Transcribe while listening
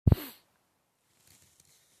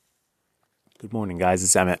Good morning, guys.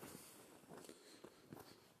 It's Emmett.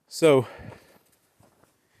 So,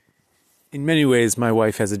 in many ways, my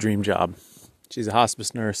wife has a dream job. She's a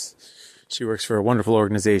hospice nurse. She works for a wonderful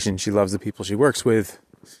organization. She loves the people she works with.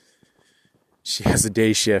 She has a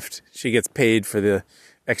day shift. She gets paid for the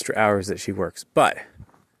extra hours that she works. But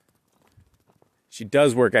she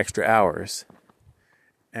does work extra hours.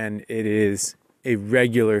 And it is a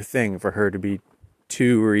regular thing for her to be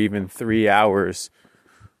 2 or even 3 hours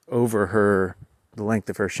over the length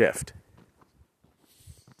of her shift.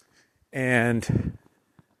 And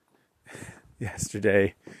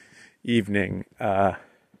yesterday evening, or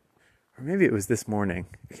maybe it was this morning,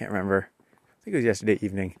 I can't remember. I think it was yesterday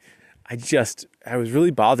evening. I was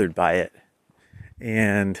really bothered by it.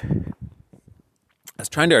 And I was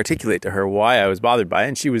trying to articulate to her why I was bothered by it,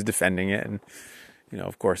 and she was defending it. And,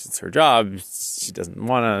 of course, it's her job. She doesn't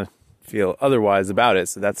want to feel otherwise about it,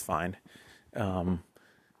 so that's fine.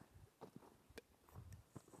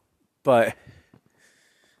 But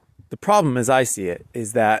the problem, as I see it,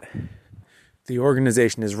 is that the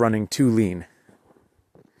organization is running too lean,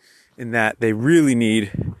 in that they really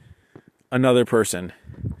need another person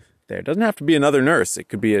there. It doesn't have to be another nurse. It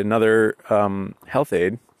could be another health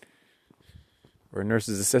aide or a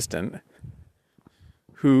nurse's assistant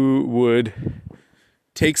who would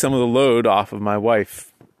take some of the load off of my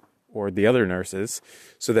wife or the other nurses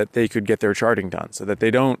so that they could get their charting done, so that they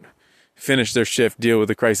don't finish their shift, deal with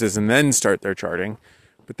the crisis, and then start their charting,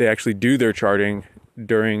 but they actually do their charting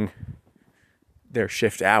during their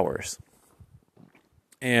shift hours.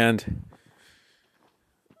 And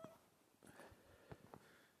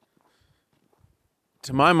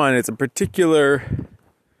to my mind, it's a particular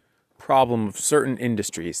problem of certain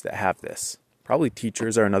industries that have this. Probably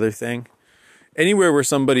teachers are another thing. Anywhere where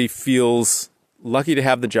somebody feels lucky to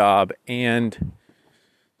have the job and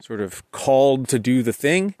sort of called to do the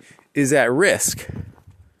thing is at risk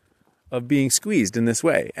of being squeezed in this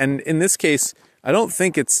way. And in this case, I don't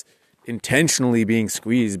think it's intentionally being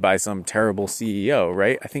squeezed by some terrible CEO,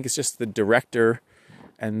 right? I think it's just the director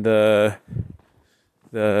and the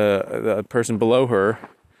person below her,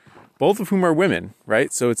 both of whom are women,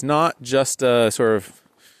 right? So it's not just a sort of,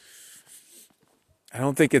 I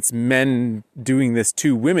don't think it's men doing this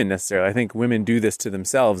to women necessarily. I think women do this to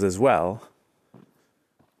themselves as well,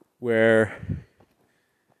 where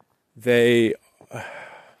they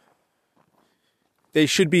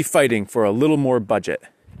should be fighting for a little more budget.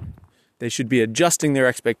 They should be adjusting their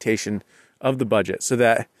expectation of the budget so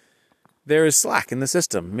that there is slack in the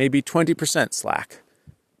system, maybe 20% slack,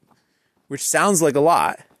 which sounds like a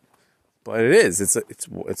lot, but it is.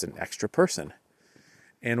 It's an extra person.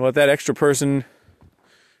 And what that extra person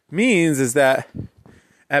means is that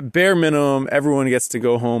at bare minimum, everyone gets to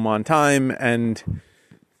go home on time and,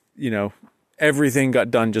 everything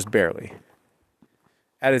got done just barely.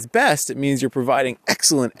 At its best, it means you're providing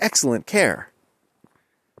excellent, excellent care.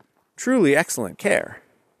 Truly excellent care.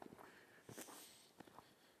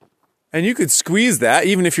 And you could squeeze that,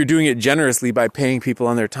 even if you're doing it generously by paying people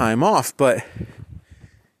on their time off, but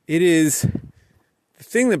the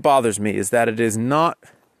thing that bothers me is that it is not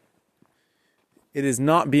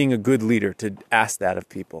being a good leader to ask that of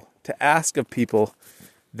people. To ask of people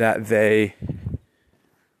that they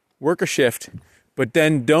work a shift, but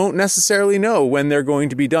then don't necessarily know when they're going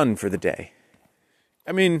to be done for the day.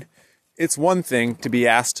 I mean, it's one thing to be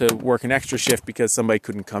asked to work an extra shift because somebody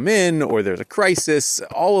couldn't come in or there's a crisis.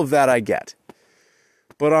 All of that I get.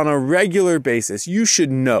 But on a regular basis, you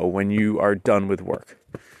should know when you are done with work,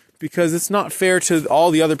 because it's not fair to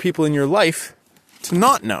all the other people in your life to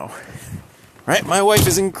not know. Right? My wife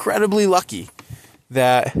is incredibly lucky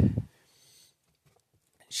that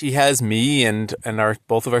she has me and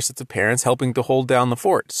both of our sets of parents helping to hold down the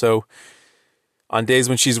fort. So on days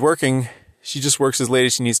when she's working, she just works as late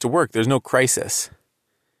as she needs to work. There's no crisis.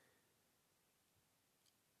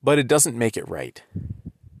 But it doesn't make it right.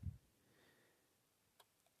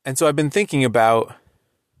 And so I've been thinking about,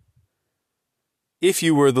 if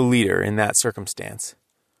you were the leader in that circumstance,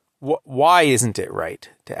 why isn't it right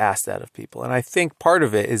to ask that of people? And I think part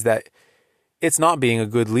of it is that it's not being a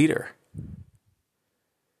good leader.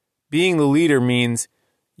 Being the leader means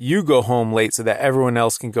you go home late so that everyone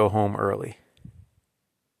else can go home early.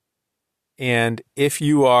 And if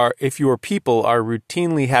your people are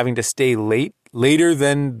routinely having to stay later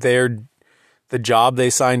than the job they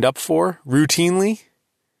signed up for, routinely,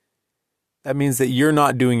 that means that you're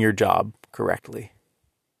not doing your job correctly.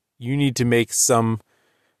 You need to make some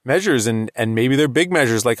measures, and maybe they're big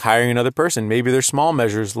measures like hiring another person. Maybe they're small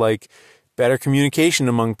measures like better communication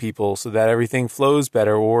among people so that everything flows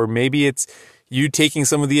better. Or maybe it's you taking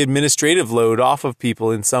some of the administrative load off of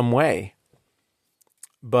people in some way.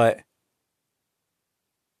 But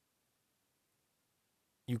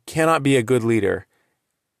you cannot be a good leader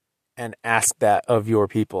and ask that of your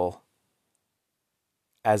people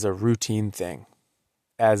as a routine thing.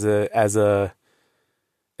 As a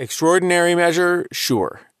extraordinary measure,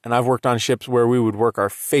 sure. And I've worked on ships where we would work our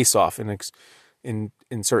face off in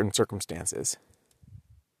certain circumstances.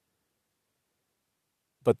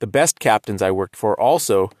 But the best captains I worked for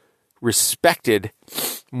also respected,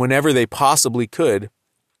 whenever they possibly could,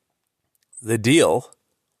 the deal,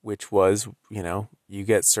 which was, you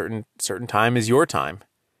get certain time is your time.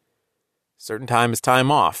 Certain time is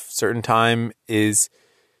time off. Certain time is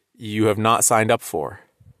you have not signed up for.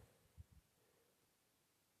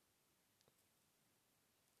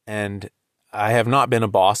 And I have not been a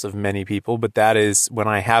boss of many people, but that is, when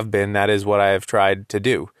I have been, that is what I have tried to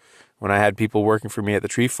do. When I had people working for me at the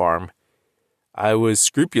tree farm, I was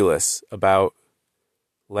scrupulous about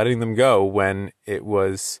letting them go when it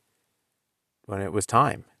was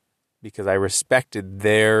time, because I respected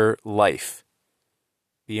their life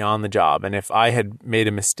beyond the job. And if I had made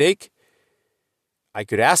a mistake, I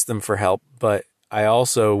could ask them for help, but I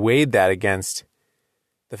also weighed that against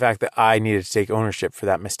the fact that I needed to take ownership for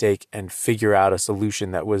that mistake and figure out a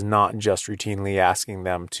solution that was not just routinely asking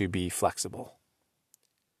them to be flexible.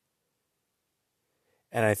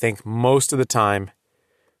 And I think most of the time,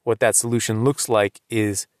 what that solution looks like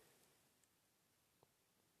is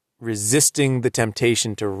resisting the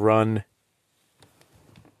temptation to run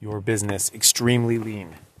your business extremely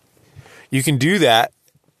lean. You can do that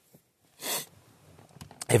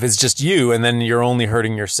if it's just you, and then you're only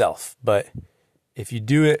hurting yourself. But if you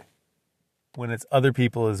do it when it's other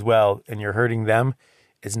people as well and you're hurting them,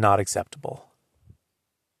 it's not acceptable.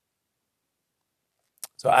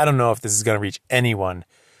 So I don't know if this is going to reach anyone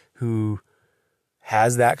who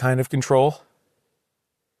has that kind of control.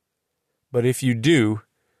 But if you do,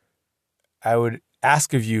 I would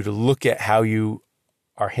ask of you to look at how you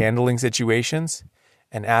are handling situations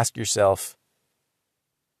and ask yourself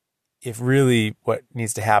if really what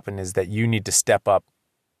needs to happen is that you need to step up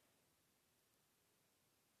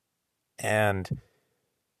and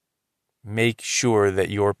make sure that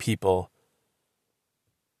your people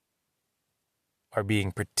are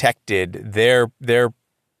being protected. Their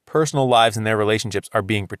personal lives and their relationships are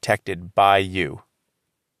being protected by you.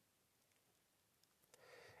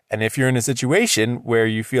 And if you're in a situation where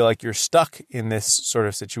you feel like you're stuck in this sort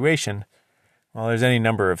of situation, well, there's any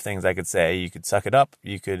number of things I could say. You could suck it up.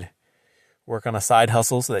 You could work on a side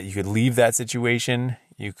hustle so that you could leave that situation.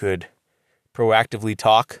 You could proactively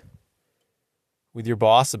talk with your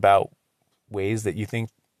boss about ways that you think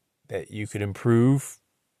that you could improve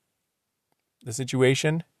the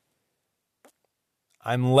situation.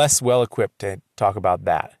 I'm less well equipped to talk about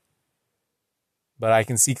that. But I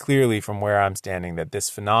can see clearly from where I'm standing that this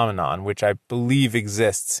phenomenon, which I believe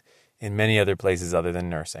exists in many other places other than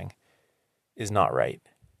nursing, is not right.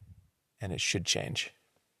 And it should change.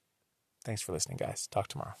 Thanks for listening, guys. Talk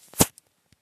tomorrow.